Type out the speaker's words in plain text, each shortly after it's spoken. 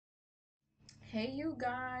Hey you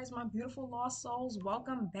guys, my beautiful lost souls,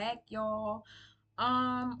 welcome back, y'all.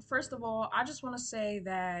 First of all, I just want to say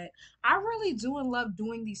that I really do and love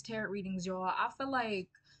doing these tarot readings, y'all. I feel like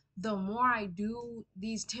the more I do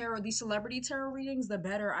these celebrity tarot readings, the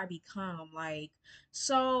better I become.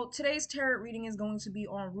 So today's tarot reading is going to be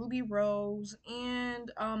on Ruby Rose,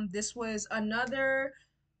 and this was another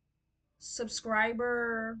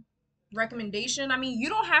subscriber recommendation. I mean, you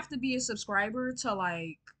don't have to be a subscriber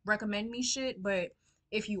to recommend me shit, but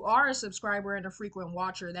if you are a subscriber and a frequent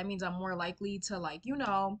watcher, that means I'm more likely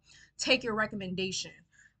to take your recommendation.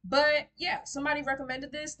 But yeah, somebody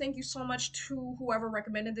recommended this. Thank you so much to whoever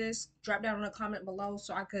recommended this. Drop down in a comment below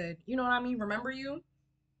so I could, you know what I mean, remember you.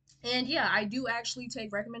 And yeah, I do actually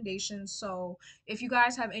take recommendations. So if you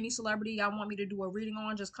guys have any celebrity y'all want me to do a reading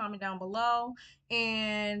on, just comment down below.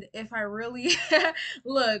 And if I really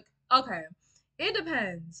look, okay, it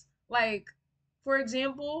depends. Like, for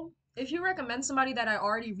example, if you recommend somebody that I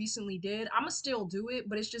already recently did, I'ma still do it,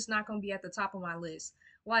 but it's just not gonna be at the top of my list.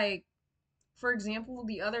 Like, for example,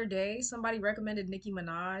 the other day somebody recommended Nicki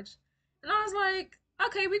Minaj, and I was like,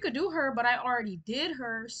 okay, we could do her, but I already did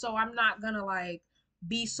her, so I'm not gonna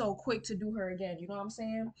be so quick to do her again. You know what I'm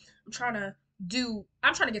saying? I'm trying to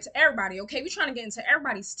get to everybody, okay? We're trying to get into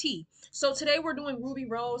everybody's tea. So today we're doing Ruby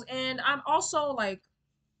Rose, and I also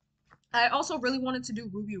really wanted to do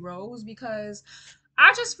Ruby Rose because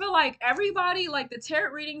I just feel like everybody, like the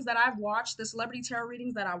tarot readings that I've watched, the celebrity tarot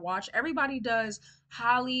readings that I watch, everybody does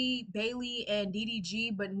Holly, Bailey, and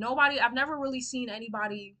DDG, but I've never really seen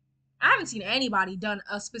anybody, I haven't seen anybody done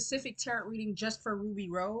a specific tarot reading just for Ruby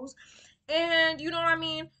Rose. And you know what I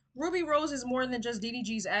mean? Ruby Rose is more than just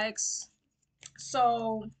DDG's ex.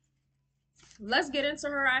 So let's get into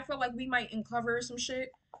her. I feel like we might uncover some shit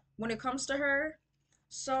when it comes to her.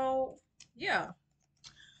 So yeah.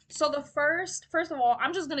 So first of all,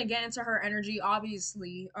 I'm just gonna get into her energy.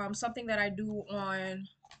 Obviously, something that I do on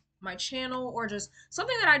my channel or just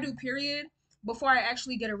something that I do. Period. Before I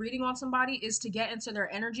actually get a reading on somebody is to get into their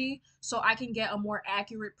energy so I can get a more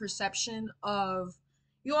accurate perception of,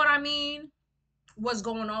 you know what I mean, what's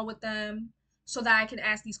going on with them, so that I can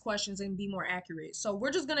ask these questions and be more accurate. So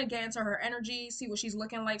we're just gonna get into her energy, see what she's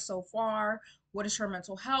looking like so far. What is her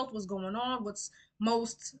mental health? What's going on?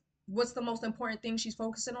 Most what's the most important thing she's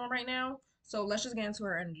focusing on right now? So let's just get into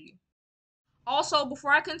her energy. Also,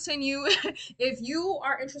 before I continue, if you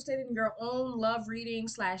are interested in your own love reading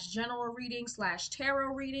slash general reading slash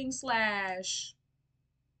tarot reading slash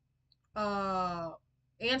uh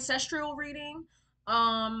ancestral reading,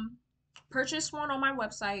 um purchase one on my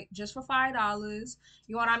website just for $5.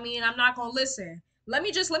 You know what I mean? I'm not gonna listen. Let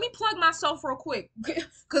me plug myself real quick.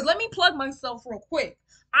 Cause let me plug myself real quick.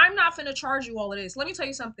 I'm not finna charge you all of this. Let me tell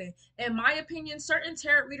you something. In my opinion, certain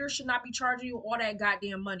tarot readers should not be charging you all that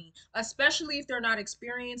goddamn money, especially if they're not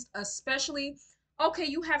experienced, especially okay,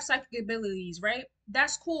 you have psychic abilities, right?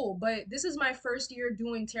 That's cool, but this is my first year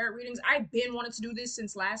doing tarot readings. I've been wanting to do this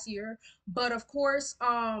since last year, but of course,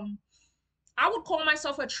 I would call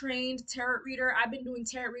myself a trained tarot reader. I've been doing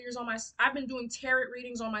tarot readings on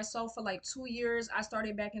myself for like 2 years. I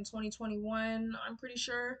started back in 2021, I'm pretty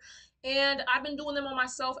sure. And I've been doing them on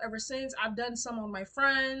myself ever since. I've done some on my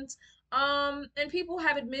friends. And people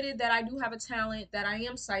have admitted that I do have a talent, that I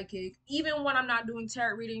am psychic. Even when I'm not doing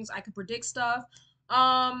tarot readings, I can predict stuff.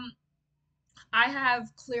 Um, I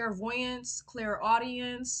have clairvoyance,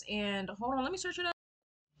 clairaudience, and hold on, let me search it up.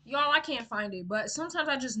 Y'all, I can't find it, but sometimes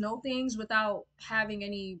I just know things without having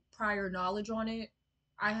any prior knowledge on it.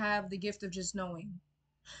 I have the gift of just knowing.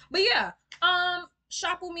 But yeah,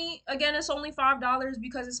 shop with me. Again, it's only $5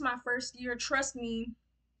 because it's my first year. Trust me,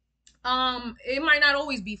 it might not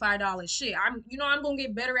always be $5. Shit, I'm gonna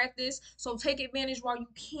get better at this, so take advantage while you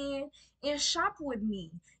can and shop with me.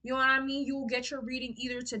 You know what I mean? You'll get your reading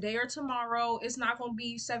either today or tomorrow. It's not gonna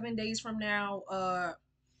be 7 days from now.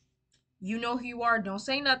 You know who you are. Don't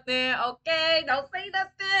say nothing. Okay, don't say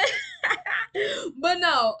nothing. But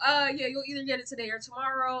no, yeah, you'll either get it today or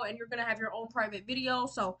tomorrow, and you're gonna have your own private video.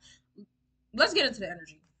 So let's get into the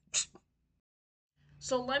energy.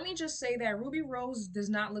 So let me just say that Ruby Rose does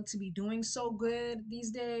not look to be doing so good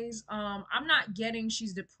these days. I'm not getting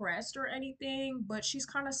she's depressed or anything, but she's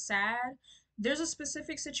kind of sad. There's a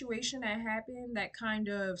specific situation that happened that kind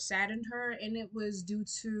of saddened her, and it was due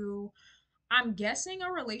to, I'm guessing,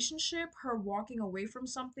 a relationship, her walking away from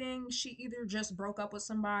something. She either just broke up with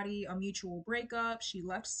somebody, a mutual breakup, she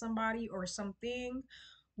left somebody or something.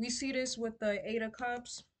 We see this with the Eight of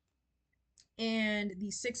Cups and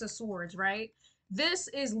the Six of Swords, right? This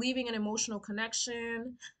is leaving an emotional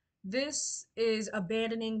connection. This is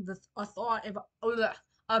abandoning a thought of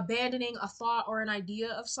abandoning a thought or an idea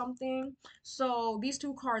of something. So these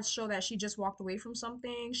two cards show that she just walked away from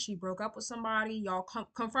something. She broke up with somebody. Y'all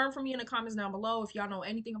confirm for me in the comments down below if y'all know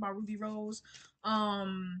anything about Ruby Rose.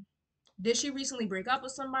 Um, did she recently break up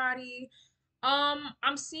with somebody?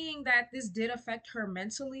 I'm seeing that this did affect her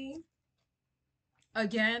mentally.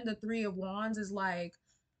 Again, the Three of Wands is like,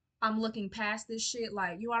 I'm looking past this shit.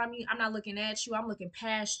 Like, you know what I mean? I'm not looking at you. I'm looking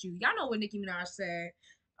past you. Y'all know what Nicki Minaj said.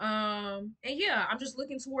 And yeah, I'm just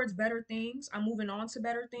looking towards better things. I'm moving on to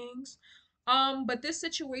better things. But this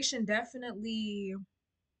situation definitely,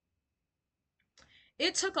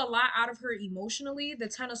 it took a lot out of her emotionally. The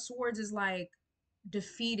Ten of Swords is like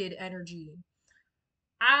defeated energy.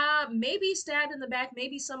 Maybe stabbed in the back,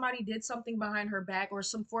 maybe somebody did something behind her back or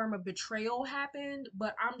some form of betrayal happened,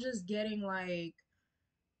 but I'm just getting like,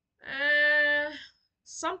 eh,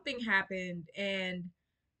 something happened and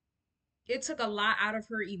it took a lot out of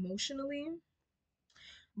her emotionally.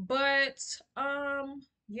 But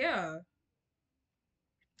yeah,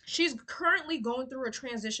 she's currently going through a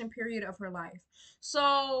transition period of her life.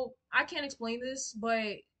 So I can't explain this,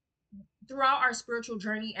 but throughout our spiritual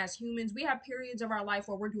journey as humans, we have periods of our life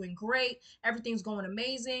where we're doing great, everything's going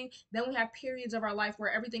amazing. Then we have periods of our life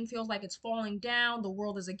where everything feels like it's falling down, the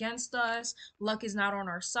world is against us, luck is not on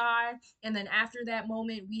our side. And then after that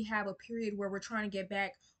moment, we have a period where we're trying to get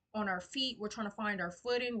back on our feet, we're trying to find our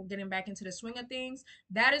footing, we're getting back into the swing of things.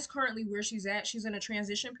 That is currently where she's at. She's in a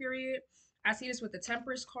transition period. I see this with the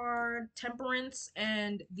Temperance card, Temperance,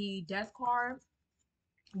 and the Death card.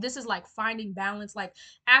 This is like finding balance, like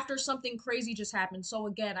after something crazy just happened. So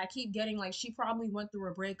again, I keep getting like she probably went through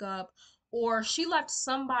a breakup or she left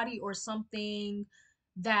somebody or something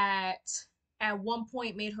that at one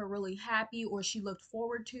point made her really happy or she looked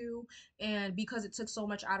forward to, and because it took so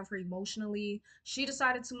much out of her emotionally, she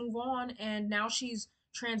decided to move on, and now she's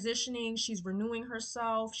transitioning, she's renewing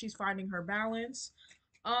herself, she's finding her balance.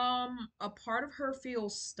 A part of her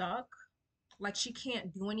feels stuck, like she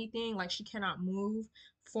can't do anything, like she cannot move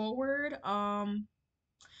forward.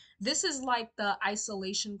 This is like the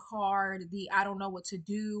isolation card, the I don't know what to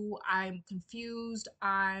do, I'm confused,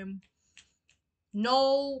 I'm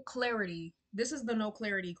no clarity. This is the no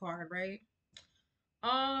clarity card, right?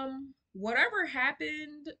 Whatever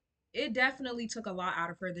happened, it definitely took a lot out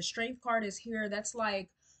of her. The strength card is here. That's like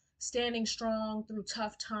standing strong through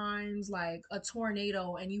tough times, like a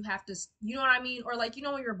tornado, and you have to, you know what I mean? Or like, you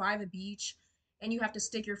know, when you're by the beach and you have to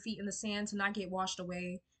stick your feet in the sand to not get washed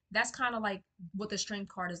away. That's kind of like what the strength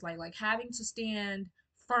card is like having to stand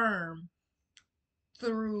firm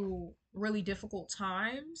through really difficult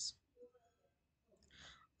times.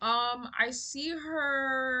 I see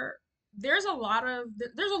her. There's a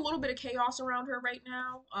little bit of chaos around her right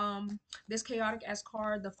now. This chaotic S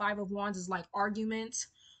card, the Five of Wands, is like arguments,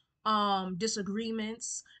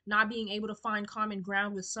 disagreements, not being able to find common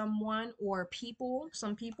ground with someone or people,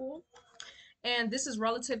 some people. And this is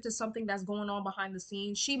relative to something that's going on behind the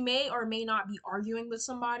scenes. She may or may not be arguing with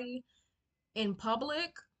somebody in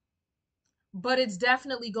public, but it's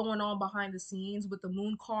definitely going on behind the scenes with the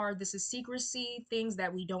Moon card. This is secrecy, things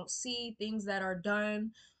that we don't see, things that are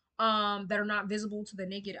done, that are not visible to the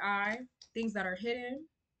naked eye, things that are hidden.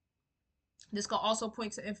 This could also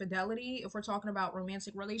point to infidelity if we're talking about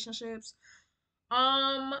romantic relationships.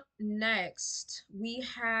 Next we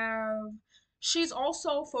have, she's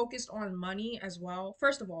also focused on money as well.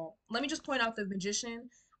 First of all, let me just point out the Magician.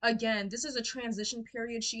 Again, this is a transition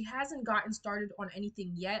period. She hasn't gotten started on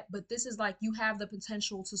anything yet, but this is like you have the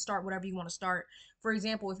potential to start whatever you want to start. For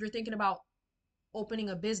example, if you're thinking about opening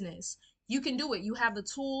a business, you can do it. You have the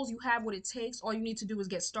tools, you have what it takes. All you need to do is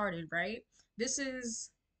get started, right? This is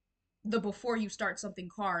the before you start something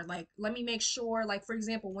card. Like, let me make sure, like, for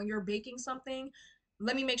example, when you're baking something,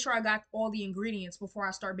 let me make sure I got all the ingredients before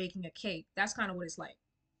I start baking a cake. That's kind of what it's like.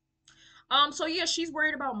 So yeah, she's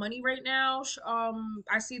worried about money right now.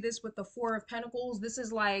 I see this with the Four of Pentacles. This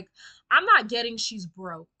is like, I'm not getting she's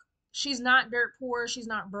broke. She's not dirt poor, she's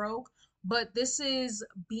not broke, but this is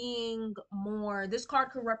being more, this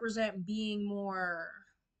card could represent being more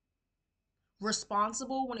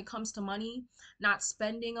responsible when it comes to money, not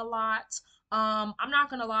spending a lot. I'm not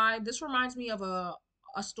gonna lie, this reminds me of a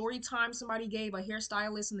story time somebody gave, a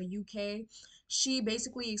hairstylist in the UK. She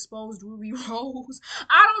basically exposed Ruby Rose.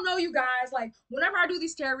 I don't know, you guys. Like, whenever I do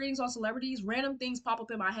these tarot readings on celebrities, random things pop up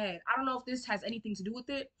in my head. I don't know if this has anything to do with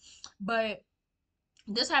it, but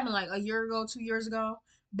this happened like a year ago, 2 years ago.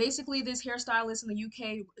 Basically, this hairstylist in the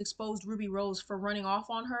UK exposed Ruby Rose for running off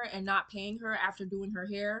on her and not paying her after doing her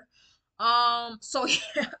hair. So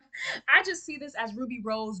yeah, I just see this as Ruby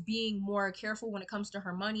Rose being more careful when it comes to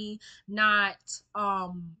her money, not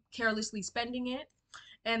carelessly spending it.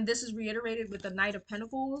 And this is reiterated with the Knight of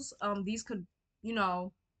Pentacles. These could, you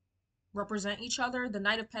know, represent each other. The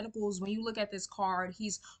Knight of Pentacles, when you look at this card,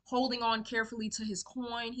 he's holding on carefully to his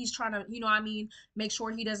coin. He's trying to, you know what I mean, make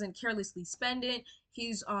sure he doesn't carelessly spend it.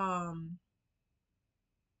 He's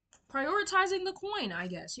prioritizing the coin, I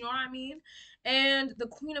guess. You know what I mean? And the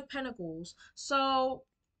Queen of Pentacles. So,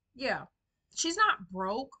 yeah, she's not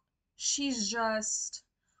broke. She's just,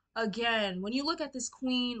 again, when you look at this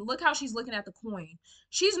queen, look how she's looking at the coin.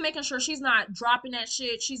 She's making sure she's not dropping that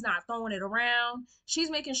shit. She's not throwing it around. She's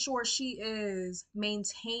making sure she is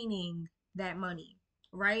maintaining that money,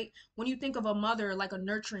 right? When you think of a mother like a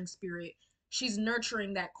nurturing spirit, she's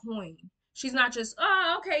nurturing that coin. She's not just,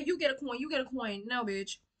 oh, okay, you get a coin, you get a coin. No,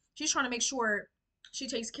 bitch. She's trying to make sure she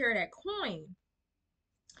takes care of that coin.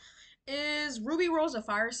 Is Ruby Rose a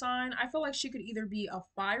fire sign? I feel like she could either be a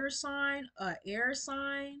fire sign, a air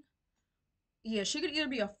sign. Yeah, she could either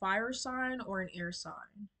be a fire sign or an air sign.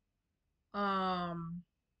 Um,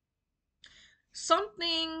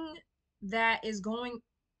 Something that is going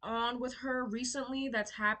on with her recently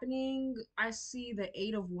that's happening. I see the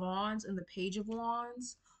Eight of Wands and the Page of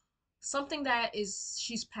Wands. Something that is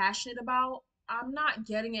she's passionate about. I'm not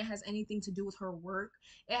getting it has anything to do with her work.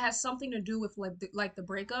 It has something to do with like the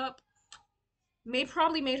breakup. May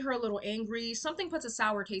probably made her a little angry. Something puts a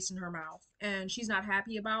sour taste in her mouth, and she's not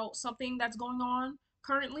happy about something that's going on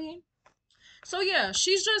currently. So yeah,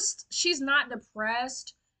 she's not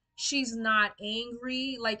depressed. She's not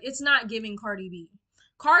angry. Like it's not giving Cardi B.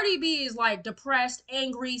 Cardi B is like depressed,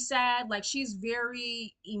 angry, sad. Like she's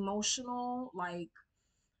very emotional. Like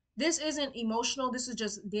this isn't emotional. This is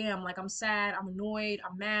just damn, like I'm sad, I'm annoyed,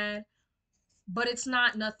 I'm mad, but it's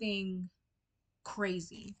not nothing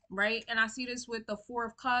crazy, right? And I see this with the Four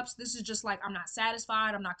of Cups. This is just like I'm not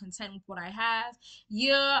satisfied, I'm not content with what I have.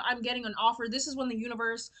 Yeah, I'm getting an offer. This is when the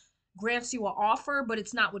universe grants you an offer, but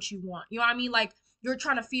it's not what you want. You know what I mean? Like you're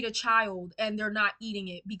trying to feed a child and they're not eating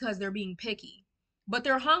it because they're being picky. But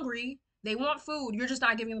they're hungry, they want food. You're just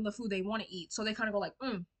not giving them the food they want to eat. So they kind of go like,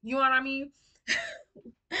 you know what I mean?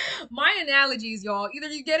 My analogies, y'all. Either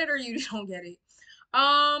you get it or you don't get it.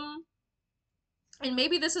 Um, and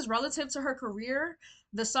maybe this is relative to her career.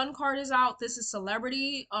 The Sun card is out. This is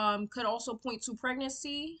celebrity. Could also point to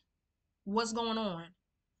pregnancy. What's going on?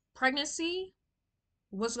 Pregnancy?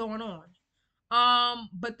 What's going on?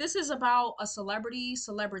 But this is about a celebrity.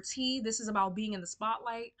 This is about being in the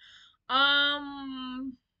spotlight.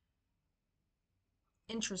 Um,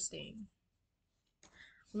 Interesting.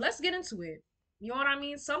 Let's get into it. You know what I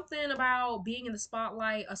mean? Something about being in the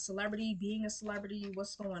spotlight, a celebrity, being a celebrity,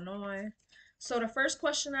 what's going on? So the first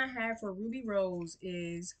question I have for Ruby Rose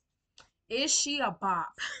is she a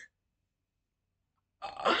bop?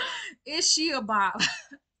 Is she a bop?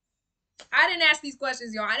 I didn't ask these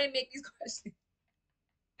questions, y'all. I didn't make these questions.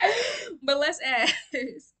 But let's ask.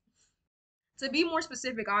 To be more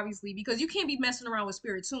specific, obviously, because you can't be messing around with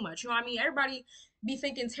spirit too much. You know what I mean? Everybody be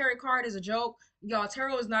thinking tarot card is a joke. Y'all,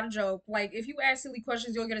 tarot is not a joke. Like, if you ask silly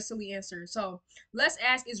questions, you'll get a silly answer. So, let's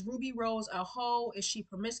ask, is Ruby Rose a hoe? Is she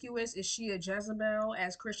promiscuous? Is she a Jezebel,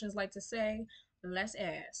 as Christians like to say? Let's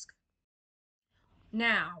ask.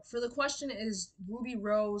 Now, for the question, is Ruby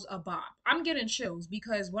Rose a bop? I'm getting chills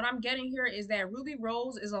because what I'm getting here is that Ruby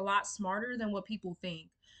Rose is a lot smarter than what people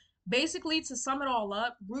think. Basically, to sum it all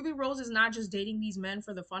up, Ruby Rose is not just dating these men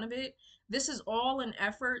for the fun of it. This is all an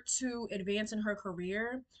effort to advance in her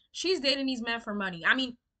career. She's dating these men for money. I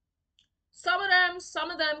mean, some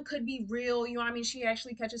of them could be real, you know what I mean? She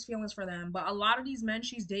actually catches feelings for them. But a lot of these men,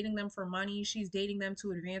 she's dating them for money. She's dating them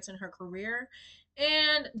to advance in her career.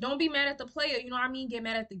 And don't be mad at the player, you know what I mean? Get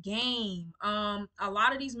mad at the game. A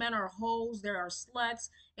lot of these men are hoes, there are sluts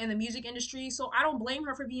in the music industry. So I don't blame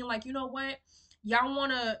her for being like, you know what? Y'all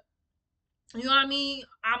wanna, you know what I mean?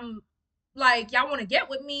 I'm like, y'all want to get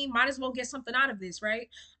with me, might as well get something out of this, right?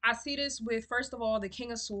 I see this with, first of all, the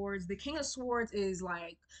King of Swords. The King of Swords is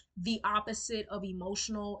like the opposite of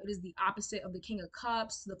emotional. It is the opposite of the King of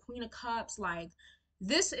Cups, the Queen of Cups. Like,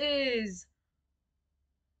 this is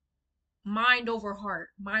mind over heart,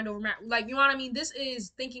 mind over matter. Like, you know what I mean? This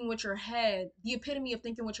is thinking with your head, the epitome of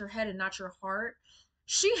thinking with your head and not your heart.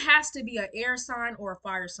 She has to be an air sign or a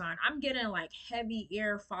fire sign. I'm getting like heavy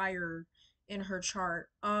air fire in her chart.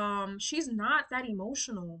 She's not that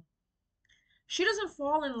emotional. She doesn't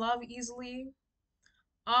fall in love easily.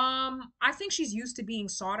 I think she's used to being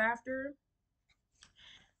sought after.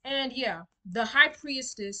 And yeah, the high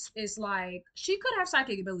priestess is like she could have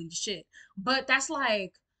psychic ability shit, but that's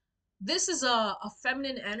like this is a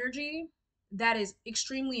feminine energy that is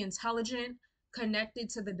extremely intelligent, connected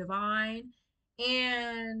to the divine,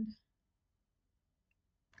 and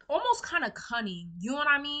almost kind of cunning. You know what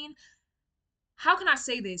I mean? How can I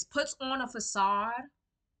say this? Puts on a facade.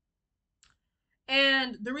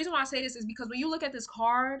 And the reason why I say this is because when you look at this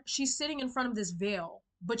card, she's sitting in front of this veil,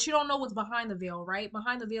 but you don't know what's behind the veil, right?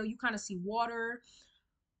 Behind the veil, you kind of see water,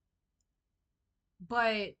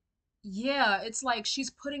 but yeah, it's like she's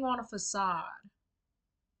putting on a facade.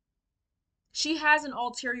 She has an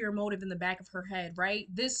ulterior motive in the back of her head, right?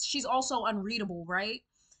 This, she's also unreadable, right?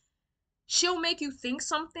 She'll make you think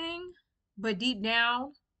something, but deep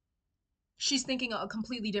down, she's thinking a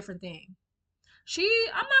completely different thing. I'm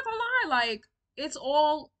not gonna lie, like it's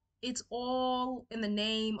all in the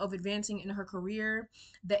name of advancing in her career.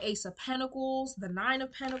 The Ace of Pentacles, the Nine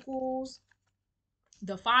of Pentacles,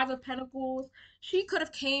 the Five of Pentacles. She could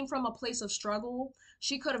have came from a place of struggle.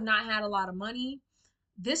 She could have not had a lot of money.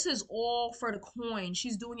 This is all for the coin.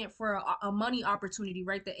 She's doing it for a money opportunity,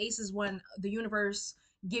 right? The ace is when the universe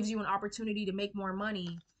gives you an opportunity to make more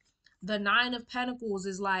money. The Nine of Pentacles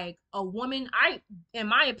is like a woman. In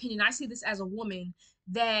my opinion, I see this as a woman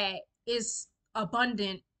that is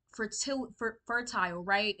abundant, fertile,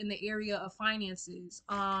 right, in the area of finances.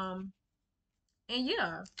 And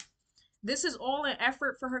yeah, this is all an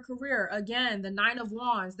effort for her career. Again, the Nine of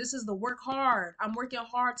Wands. This is the work hard. I'm working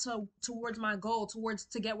hard towards my goal, towards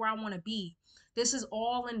to get where I want to be. This is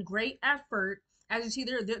all in great effort. As you see,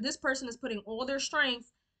 this person is putting all their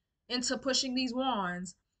strength into pushing these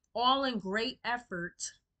wands, all in great effort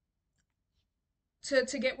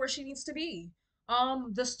to get where she needs to be.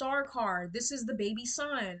 The star card. This is the baby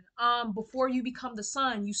sun. Before you become the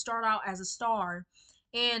sun, you start out as a star,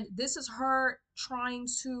 and this is her trying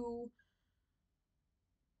to.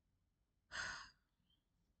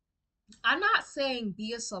 I'm not saying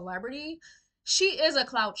be a celebrity. She is a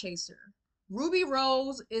clout chaser. Ruby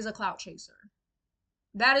Rose is a clout chaser.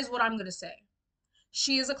 That is what I'm gonna say.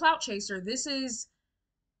 She is a clout chaser. This is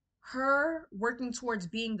her working towards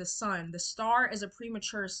being the sun. The star is a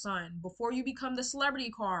premature sun. Before you become the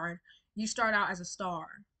celebrity card, you start out as a star.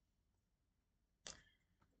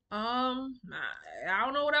 I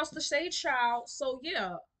don't know what else to say, child. So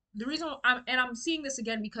yeah, the reason I'm seeing this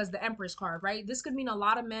again because the Empress card, right? This could mean a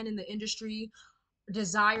lot of men in the industry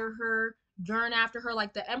desire her, yearn after her.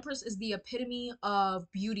 Like the Empress is the epitome of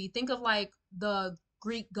beauty. Think of like the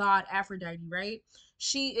Greek god Aphrodite, right?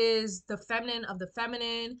 She is the feminine of the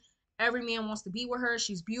feminine. Every man wants to be with her.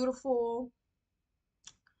 She's beautiful.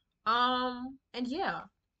 And yeah.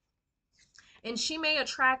 And she may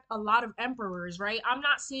attract a lot of emperors, right? I'm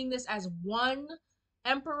not seeing this as one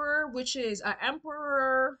emperor, which is an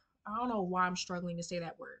emperor. I don't know why I'm struggling to say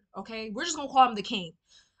that word. Okay. We're just gonna call him the king.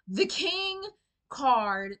 The king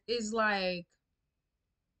card is like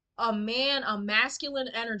a man, a masculine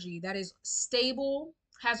energy that is stable,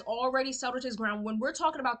 has already settled his ground. When we're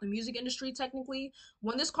talking about the music industry, technically,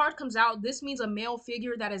 when this card comes out, this means a male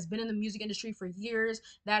figure that has been in the music industry for years,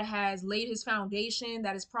 that has laid his foundation,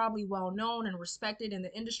 that is probably well known and respected in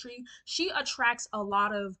the industry. She attracts a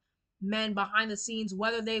lot of men behind the scenes,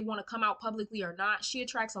 whether they want to come out publicly or not. She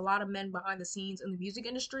attracts a lot of men behind the scenes in the music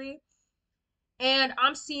industry. And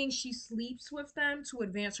I'm seeing she sleeps with them to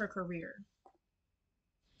advance her career.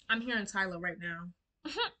 I'm hearing Tyler right now.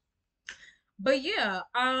 But yeah,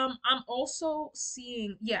 I'm also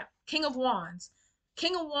seeing, yeah, King of Wands.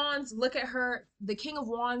 King of Wands, look at her. The King of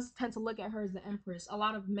Wands tend to look at her as the Empress. A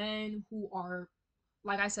lot of men who are,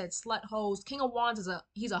 like I said, slut hoes. King of Wands is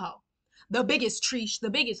he's a hoe. The biggest treesh,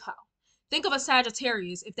 the biggest hoe. Think of a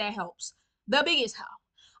Sagittarius if that helps. The biggest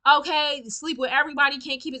hoe. Okay, sleep with everybody,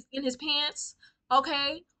 can't keep it in his pants.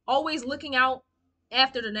 Okay, always looking out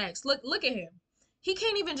after the next. Look at him. He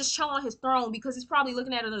can't even just chill on his throne because he's probably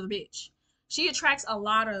looking at another bitch. She attracts a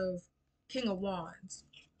lot of King of Wands,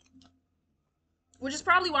 which is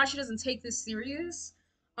probably why she doesn't take this serious.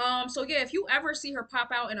 So yeah, if you ever see her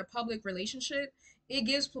pop out in a public relationship, it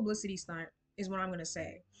gives publicity stunt, is what I'm gonna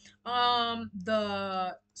say.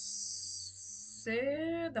 The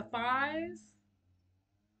five,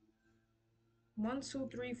 one, two,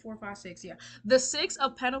 three, four, five, six. Yeah, the Six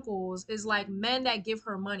of Pentacles is like men that give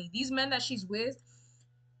her money. These men that she's with,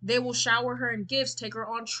 they will shower her in gifts, take her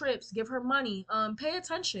on trips, give her money. Pay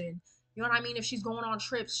attention. You know what I mean? If she's going on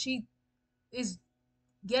trips, she is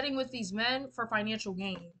getting with these men for financial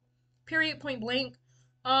gain. Period, point blank.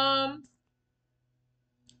 Um,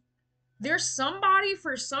 there's somebody,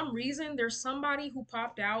 for some reason, there's somebody who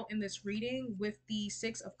popped out in this reading with the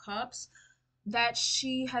Six of Cups that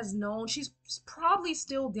she has known. She's probably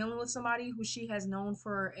still dealing with somebody who she has known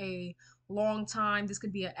for a long time. This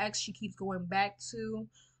could be an ex she keeps going back to.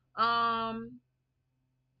 Um,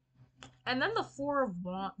 and then the Four of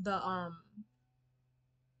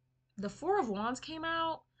Wands came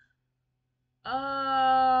out.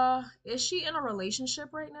 Is she in a relationship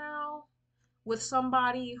right now with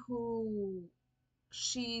somebody who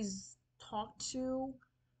she's talked to?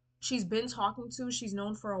 She's been talking to, she's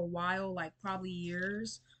known for a while, like probably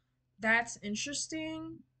years. That's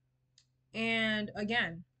interesting. And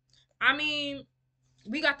again, I mean,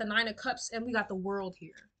 we got the Nine of Cups and we got the World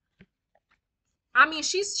here. I mean,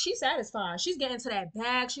 she's satisfied. She's getting to that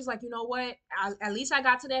bag. She's like, you know what? At least I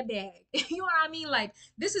got to that bag. You know what I mean? Like,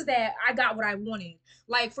 this is that I got what I wanted.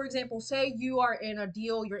 Like, for example, say you are in a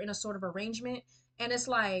deal, you're in a sort of arrangement, and it's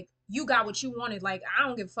like you got what you wanted. Like, I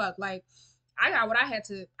don't give a fuck. Like, I got what I had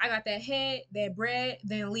to. I got that head, that bread,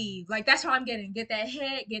 then leave. Like, that's what I'm getting. Get that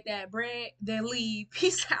head, get that bread, then leave.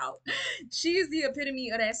 Peace out. She's the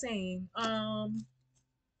epitome of that saying.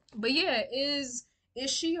 But yeah, is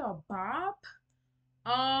she a bop?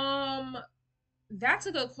 Um, that's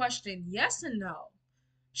a good question. Yes and no.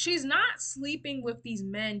 She's not sleeping with these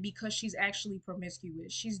men because she's actually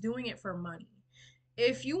promiscuous. She's doing it for money.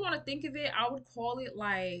 If you want to think of it, I would call it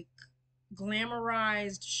like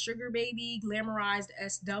glamorized sugar baby, glamorized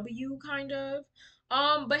SW kind of.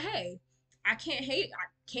 But hey, I can't hate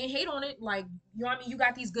on it. Like, you know what I mean? You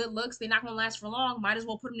got these good looks, they're not gonna last for long. Might as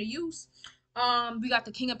well put them to use. We got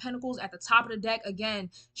the King of Pentacles at the top of the deck. Again,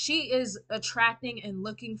 she is attracting and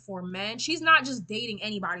looking for men. She's not just dating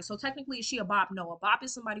anybody. So technically, is she a bop? No, a bop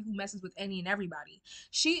is somebody who messes with any and everybody.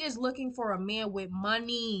 She is looking for a man with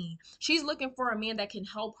money. She's looking for a man that can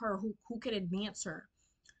help her, who can advance her.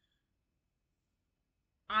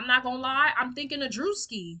 I'm not gonna lie, I'm thinking of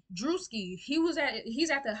Drewski. Drewski, he's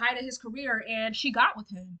at the height of his career and she got with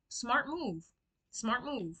him. Smart move. Smart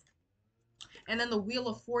move. And then the Wheel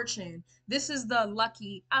of Fortune. This is the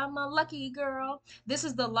lucky. I'm a lucky girl. This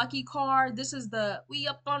is the lucky card. This is the we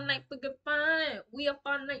up all night to get fun. We up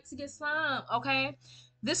all night to get some. Okay.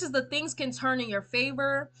 This is the things can turn in your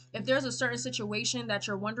favor. If there's a certain situation that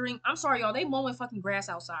you're wondering, I'm sorry, y'all, they mowing fucking grass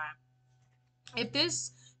outside. if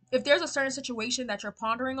this if there's a certain situation that you're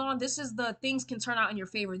pondering on, this is the things can turn out in your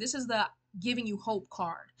favor. This is the giving you hope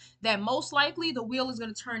card that most likely the wheel is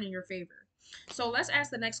going to turn in your favor. So let's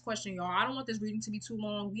ask the next question, y'all. I don't want this reading to be too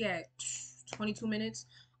long. We had 22 minutes.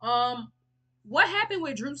 um what happened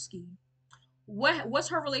with Drewski? What's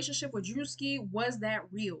her relationship with Drewski? Was that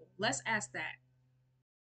real? Let's ask that.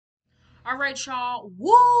 All right, y'all.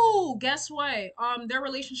 Woo! Guess what? Their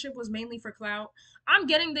relationship was mainly for clout. I'm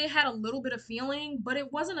getting they had a little bit of feeling, but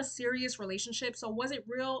it wasn't a serious relationship. So was it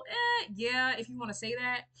real? Yeah, if you want to say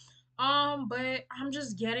that. But I'm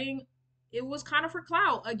just getting it was kind of for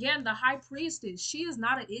clout. Again, the high priestess. She is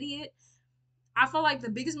not an idiot. I feel like the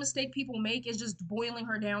biggest mistake people make is just boiling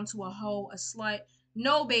her down to a hoe, a slut.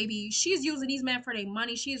 No, baby. She's using these men for their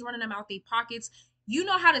money. She's running them out their pockets. You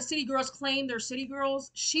know how the city girls claim they're city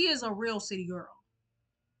girls? She is a real city girl.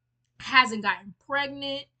 Hasn't gotten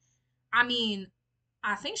pregnant. I mean,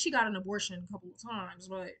 I think she got an abortion a couple of times,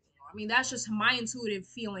 but I mean, that's just my intuitive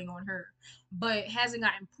feeling on her. But hasn't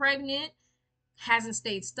gotten pregnant, hasn't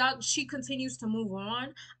stayed stuck. She continues to move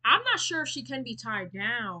on. I'm not sure if she can be tied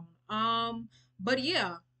down. But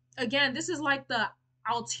yeah, again, this is like the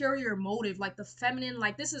ulterior motive, like the feminine,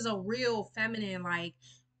 like this is a real feminine, like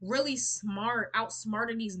really smart,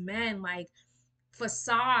 outsmarting these men, like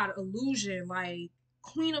facade illusion, like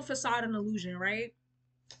queen of facade and illusion, right?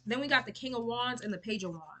 Then we got the King of Wands and the Page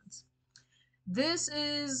of Wands. This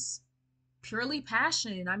is purely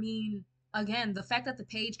passion. I mean, again, the fact that the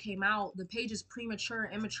page came out, the page is premature,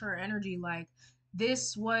 immature energy. Like,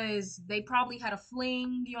 this was, they probably had a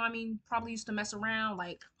fling, you know what I mean? Probably used to mess around,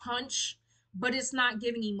 like, hunch, but it's not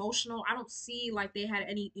giving emotional. I don't see like they had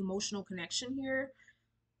any emotional connection here.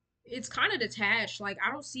 It's kind of detached. Like,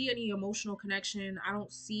 I don't see any emotional connection. I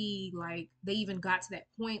don't see like they even got to that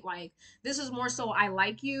point. Like, this is more so I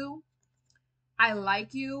like you, I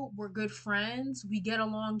like you. We're good friends. We get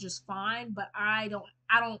along just fine, but I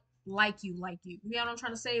don't like you. You know what I'm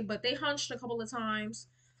trying to say? But they hunched a couple of times.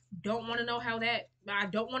 Don't want to know how that I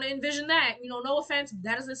don't want to envision that. You know, no offense.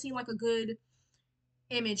 That doesn't seem like a good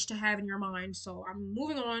image to have in your mind. So I'm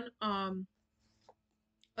moving on.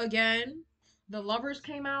 Again, the lovers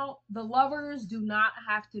came out. The lovers do not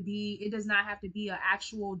have to be, it does not have to be an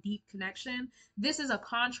actual deep connection. This is a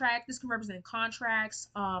contract. This can represent contracts,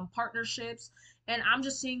 partnerships, and I'm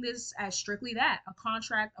just seeing this as strictly that, a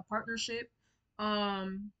contract, a partnership.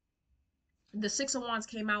 um the Six of Wands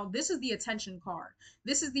came out. This is the attention card.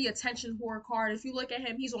 This is the attention whore card. If you look at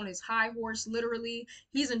him, he's on his high horse, literally.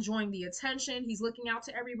 He's enjoying the attention. He's looking out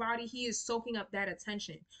to everybody. He is soaking up that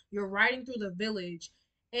attention. You're riding through the village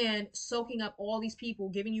and soaking up all these people,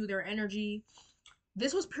 giving you their energy.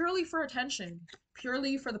 This was purely for attention,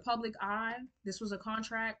 purely for the public eye. This was a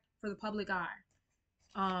contract. for the public eye.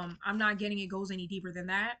 I'm not getting it goes any deeper than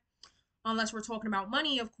that. Unless we're talking about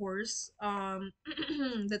money, of course.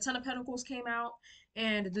 The Ten of Pentacles came out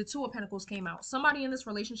and the Two of Pentacles came out. Somebody in this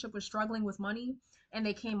relationship was struggling with money and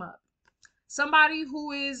they came up. Somebody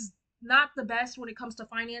who is not the best when it comes to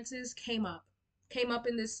finances came up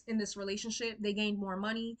in this relationship. They gained more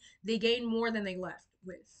money. They gained more than they left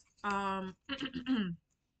with.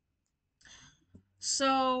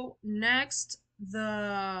 So next,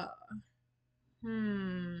 the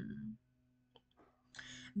hmm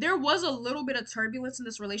there was a little bit of turbulence in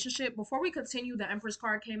this relationship. Before we continue, the Empress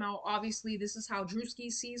card came out. Obviously, this is how Drewski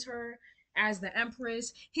sees her, as the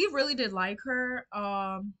Empress. He really did like her.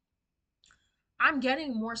 I'm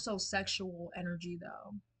getting more so sexual energy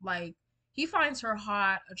though. Like, he finds her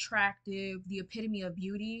hot, attractive, the epitome of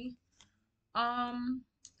beauty. Um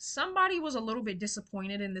Somebody was a little bit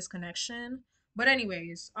disappointed in this connection. But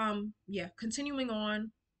anyways, yeah, continuing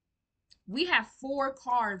on. We have four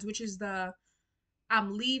cards, which is the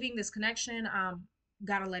I'm leaving this connection.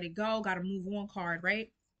 Gotta let it go, gotta move on card, right?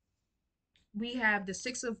 We have the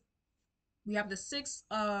six of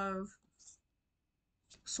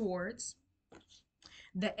swords,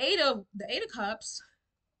 the eight of cups,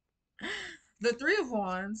 the three of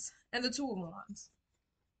wands, and the two of wands.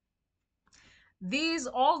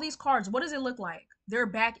 All these cards, what does it look like? Their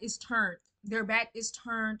back is turned. Their back is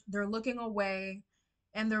turned. They're looking away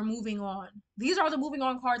and they're moving on. These are the moving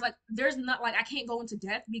on cards. Like, there's not, like, I can't go into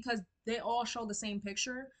depth because they all show the same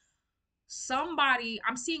picture.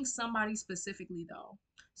 I'm seeing somebody specifically though.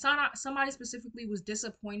 Somebody specifically was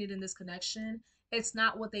disappointed in this connection. It's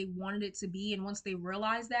not what they wanted it to be, and once they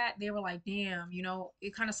realized that, they were like, damn,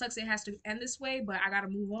 it kind of sucks it has to end this way, but I gotta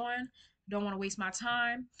move on. Don't want to waste my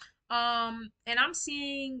time. And I'm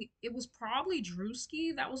seeing it was probably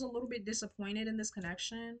Drewski that was a little bit disappointed in this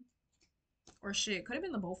connection. Or shit, could have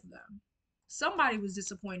been the both of them. Somebody was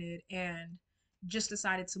disappointed and just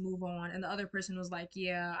decided to move on, and the other person was like,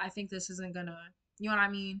 yeah, I think this isn't gonna, you know what I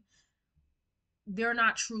mean? They're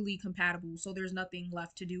not truly compatible, so there's nothing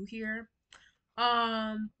left to do here.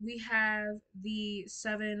 We have the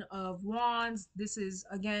Seven of Wands. This is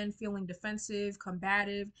again feeling defensive,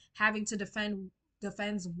 combative, having to defend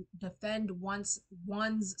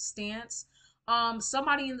one's stance.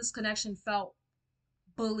 Somebody in this connection felt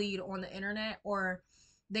bullied on the internet, or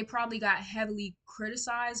they probably got heavily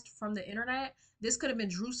criticized from the internet. This could have been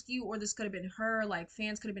Drewski, or this could have been her. Like,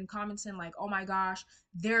 fans could have been commenting like, oh my gosh,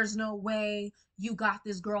 there's no way you got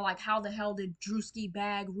this girl. Like, how the hell did Drewski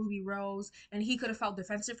bag Ruby Rose? And he could have felt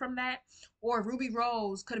defensive from that. Or Ruby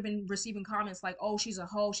Rose could have been receiving comments like, oh, she's a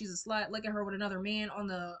hoe, she's a slut, look at her with another man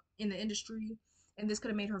in the industry. And this could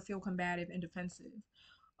have made her feel combative and defensive.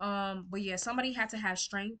 But yeah, somebody had to have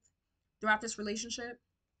strength throughout this relationship.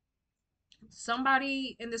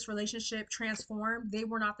 Somebody in this relationship transformed. They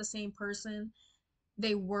were not the same person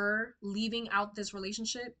they were leaving out this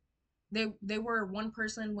relationship. They were one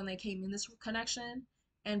person when they came in this connection,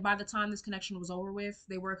 and by the time this connection was over with,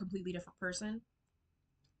 they were a completely different person.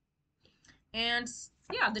 And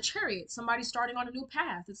yeah, the Chariot, somebody starting on a new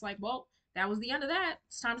path. It's like, well, that was the end of that.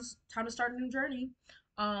 It's time to start a new journey.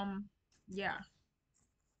 Yeah.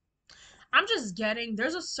 I'm just getting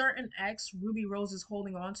there's a certain ex Ruby Rose is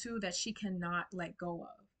holding on to that she cannot let go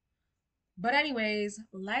of. But anyways,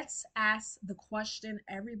 let's ask the question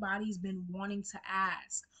everybody's been wanting to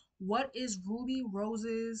ask. What is Ruby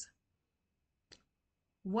Rose's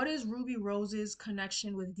what is Ruby Rose's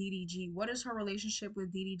connection with DDG? What is her relationship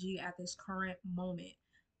with DDG at this current moment?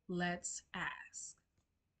 Let's ask.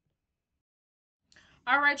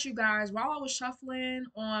 All right, you guys, while I was shuffling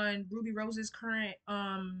on Ruby Rose's current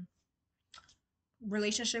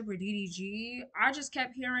relationship with DDG, I just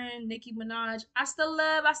kept hearing Nicki Minaj, I still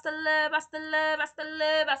love, I still love, I still love, I still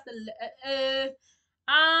love, I still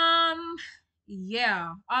love.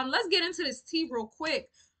 Yeah. Let's get into this tea real quick.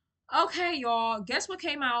 Okay, y'all. Guess what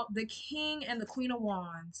came out? The King and the Queen of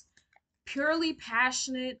Wands. Purely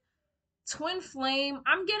passionate, twin flame.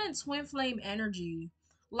 I'm getting twin flame energy.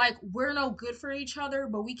 Like, we're no good for each other,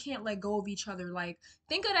 but we can't let go of each other. Like,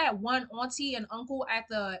 think of that one auntie and uncle at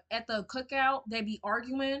the cookout. They be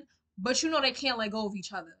arguing, but they can't let go of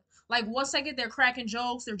each other. Like, one second they're cracking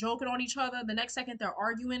jokes, they're joking on each other, the next second they're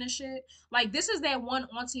arguing and shit. Like, this is that one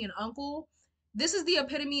auntie and uncle. This is the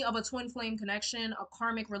epitome of a twin flame connection, a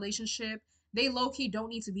karmic relationship. They low-key don't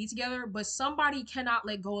need to be together, but somebody cannot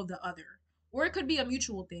let go of the other. Or it could be a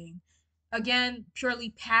mutual thing. Again,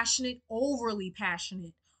 purely passionate, overly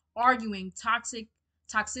passionate, arguing,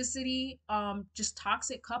 toxicity, just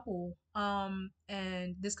toxic couple.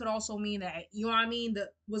 And this could also mean that, that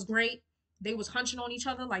was great. They was hunching on each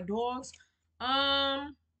other like dogs.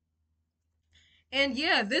 Um, And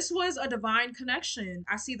yeah, this was a divine connection.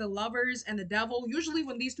 I see the lovers and the devil. Usually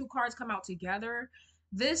when these two cards come out together,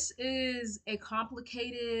 this is a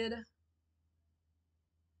complicated,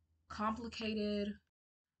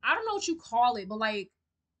 I don't know what you call it, but like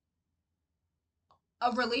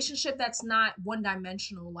a relationship that's not one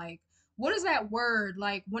dimensional. Like, what is that word?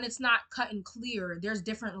 Like when it's not cut and clear, there's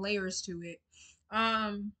different layers to it.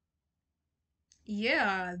 Um,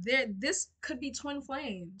 yeah, this could be twin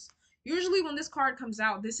flames. Usually when this card comes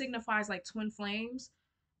out, this signifies like twin flames.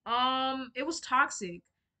 It was toxic.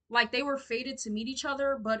 Like they were fated to meet each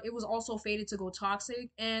other, but it was also fated to go toxic,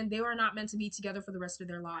 and they were not meant to be together for the rest of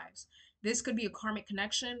their lives. This could be a karmic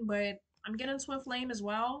connection, but I'm getting twin flame as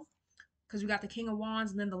well because we got the King of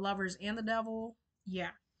Wands and then the Lovers and the Devil. Yeah.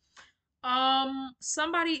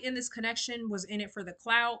 Somebody in this connection was in it for the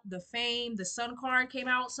clout, the fame. The Sun card came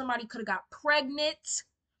out. Somebody could have got pregnant.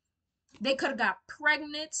 They could have got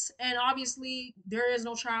pregnant, and obviously there is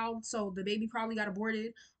no child, so the baby probably got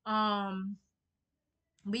aborted. Um,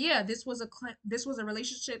 but yeah, this was a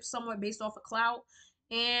relationship somewhat based off of clout,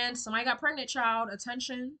 and somebody got pregnant. Child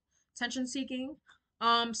attention seeking.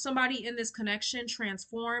 Somebody in this connection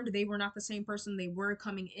transformed. They were not the same person they were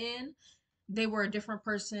coming in. They were a different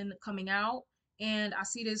person coming out. And I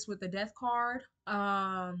see this with the death card.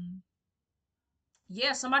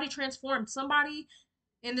 Yeah, somebody transformed. Somebody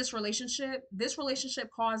in this relationship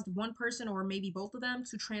caused one person or maybe both of them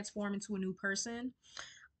to transform into a new person.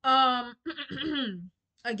 Um,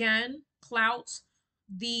 again, clout.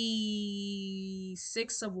 The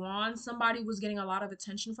Six of Wands. Somebody was getting a lot of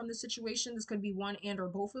attention from this situation. This could be one and or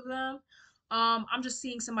both of them. I'm just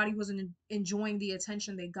seeing somebody wasn't enjoying the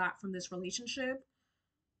attention they got from this relationship.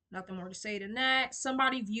 Nothing more to say than that.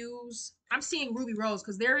 Somebody views. I'm seeing Ruby Rose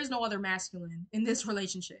because there is no other masculine in this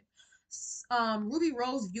relationship. Ruby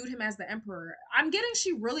Rose viewed him as the emperor. I'm getting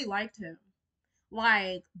she really liked him,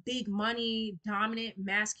 like big money, dominant,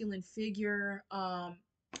 masculine figure.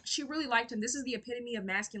 She really liked him. This is the epitome of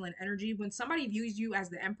masculine energy. When somebody views you as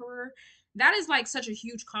the emperor, that is like such a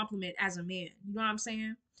huge compliment as a man. You know what I'm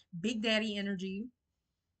saying? Big daddy energy.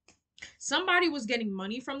 Somebody was getting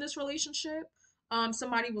money from this relationship.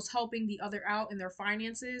 Somebody was helping the other out in their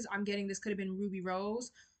finances. I'm getting this could have been Ruby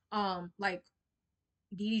Rose. Like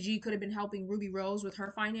DDG could have been helping Ruby Rose with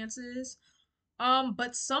her finances.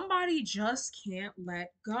 But somebody just can't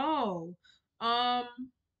let go. Um,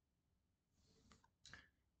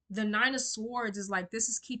 the Nine of Swords is like, this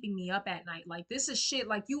is keeping me up at night. Like, this is shit.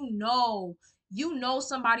 Like, you know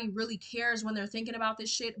somebody really cares when they're thinking about this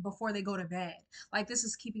shit before they go to bed. Like, this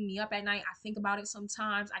is keeping me up at night. I think about it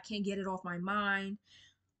sometimes. I can't get it off my mind.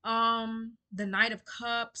 The Knight of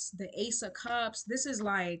Cups, the Ace of Cups. This is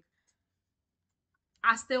like,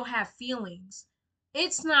 I still have feelings.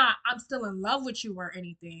 It's not I'm still in love with you or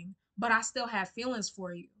anything, but I still have feelings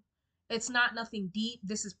for you. It's not nothing deep.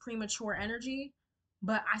 This is premature energy,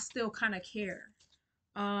 but I still kind of care.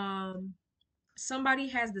 Um, Somebody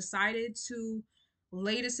has decided to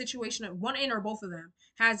lay the situation, one in or both of them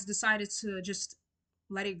has decided to just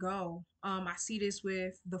let it go. I see this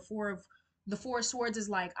with the four of swords is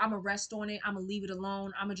like I'm gonna rest on it, I'm gonna leave it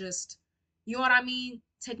alone, I'm gonna just, you know what I mean,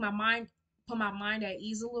 take my mind, put my mind at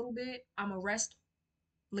ease a little bit, I'm gonna rest,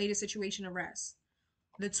 lay the situation to rest.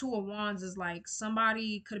 The two of wands is like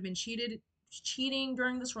somebody could have been cheating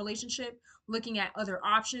during this relationship, looking at other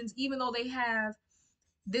options, even though they have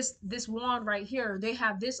this wand right here, they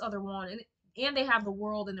have this other wand, and they have the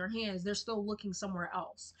world in their hands. They're still looking somewhere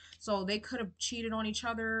else. So they could have cheated on each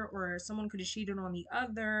other, or someone could have cheated on the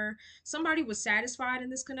other. Somebody was satisfied in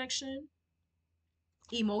this connection,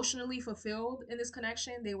 emotionally fulfilled in this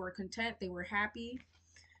connection. They were content, they were happy.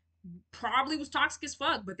 Probably was toxic as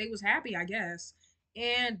fuck, but they was happy, I guess.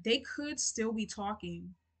 And they could still be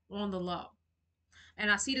talking on the low.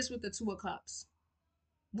 And I see this with the two of cups,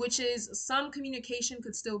 which is some communication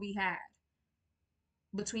could still be had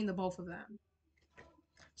between the both of them.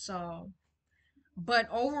 So, but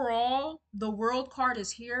overall, the world card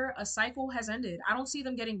is here. A cycle has ended. I don't see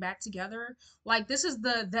them getting back together. Like this is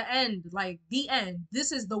the end, like the end.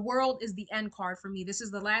 This is the world is the end card for me. This is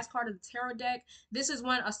the last card of the tarot deck. This is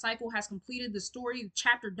when a cycle has completed, the story,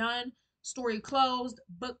 chapter done, story closed,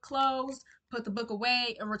 book closed, put the book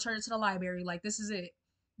away and return it to the library. Like this is it.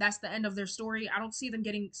 That's the end of their story. I don't see them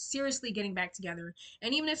getting seriously getting back together.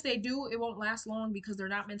 And even if they do, it won't last long because they're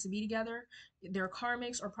not meant to be together. They're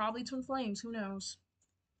karmics or probably twin flames. Who knows?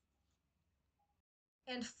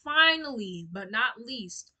 And finally, but not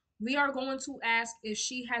least, We are going to ask if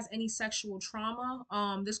she has any sexual trauma.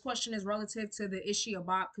 This question is relative to the is she a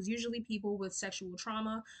bot? Because usually people with sexual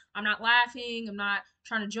trauma, I'm not laughing, I'm not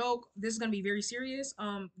trying to joke. This is gonna be very serious.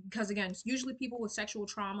 Because again, usually people with sexual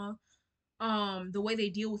trauma, the way they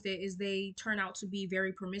deal with it is they turn out to be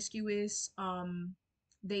very promiscuous.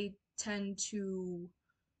 They tend to,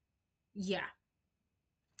 yeah.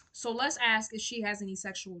 So let's ask if she has any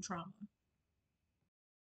sexual trauma.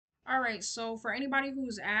 All right, so for anybody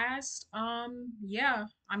who's asked, yeah,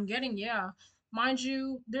 I'm getting yeah. Mind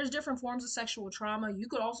you, there's different forms of sexual trauma. You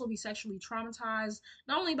could also be sexually traumatized,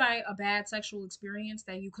 not only by a bad sexual experience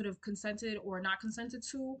that you could have consented or not consented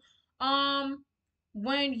to. Um,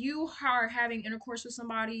 when you are having intercourse with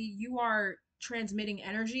somebody, you are transmitting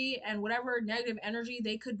energy, and whatever negative energy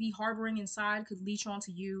they could be harboring inside could leech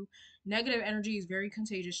onto you. Negative energy is very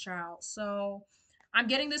contagious, child. So, I'm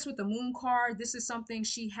getting this with the moon card. This is something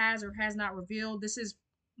she has or has not revealed. This is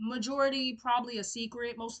majority probably a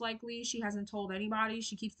secret, most likely. She hasn't told anybody.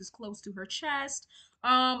 She keeps this close to her chest.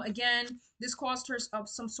 Again, this caused her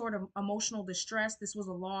some sort of emotional distress. This was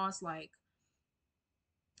a loss. Like,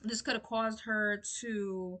 this could have caused her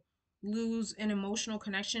to lose an emotional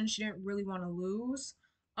connection she didn't really want to lose.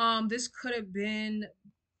 This could have been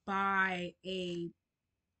by a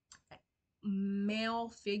male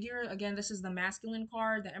figure. Again, this is the masculine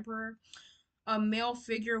card, the Emperor. A male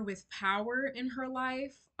figure with power in her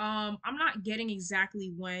life. I'm not getting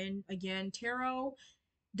exactly when. Again, tarot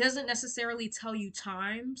doesn't necessarily tell you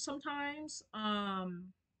time sometimes.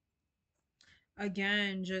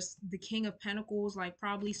 Again, just the King of Pentacles, like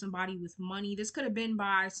probably somebody with money. This could have been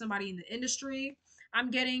by somebody in the industry. I'm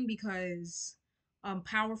getting because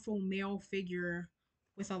powerful male figure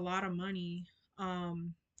with a lot of money.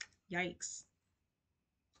 Um Yikes.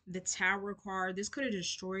 The Tower card. This could have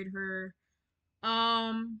destroyed her.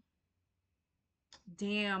 Um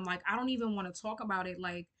Damn, like I don't even want to talk about it.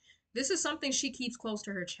 Like this is something she keeps close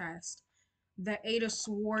to her chest. The Eight of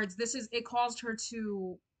Swords. This is it caused her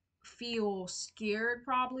to feel scared,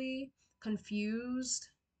 probably confused,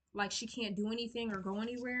 like she can't do anything or go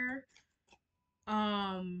anywhere.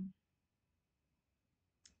 Um,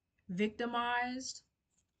 Victimized.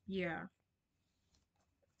 Yeah.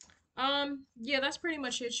 Yeah, that's pretty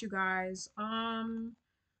much it, you guys.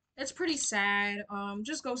 It's pretty sad.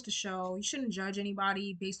 Just goes to show you shouldn't judge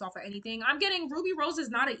anybody based off of anything. I'm getting Ruby Rose is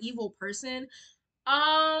not an evil person.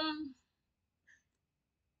 Um,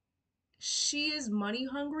 she is money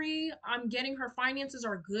hungry. I'm getting her finances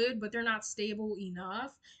are good, but they're not stable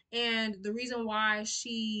enough. And the reason why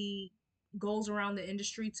she goes around the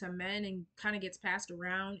industry to men and kind of gets passed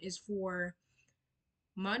around is for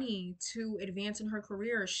money to advance in her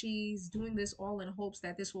career. She's doing this all in hopes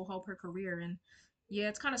that this will help her career. And yeah,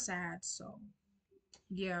 it's kind of sad. So,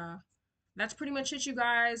 yeah. That's pretty much it, you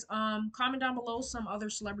guys. Comment down below some other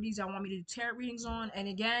celebrities y'all want me to do tarot readings on. And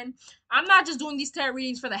again, I'm not just doing these tarot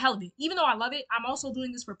readings for the hell of it. Even though I love it, I'm also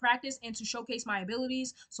doing this for practice and to showcase my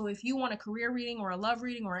abilities. So if you want a career reading or a love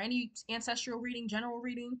reading or any ancestral reading, general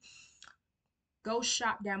reading, go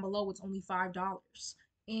shop down below. It's only $5.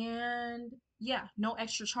 And yeah, no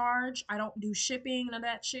extra charge. I don't do shipping, none of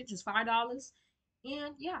that shit, just $5.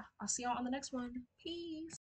 And yeah, I'll see y'all on the next one. Peace.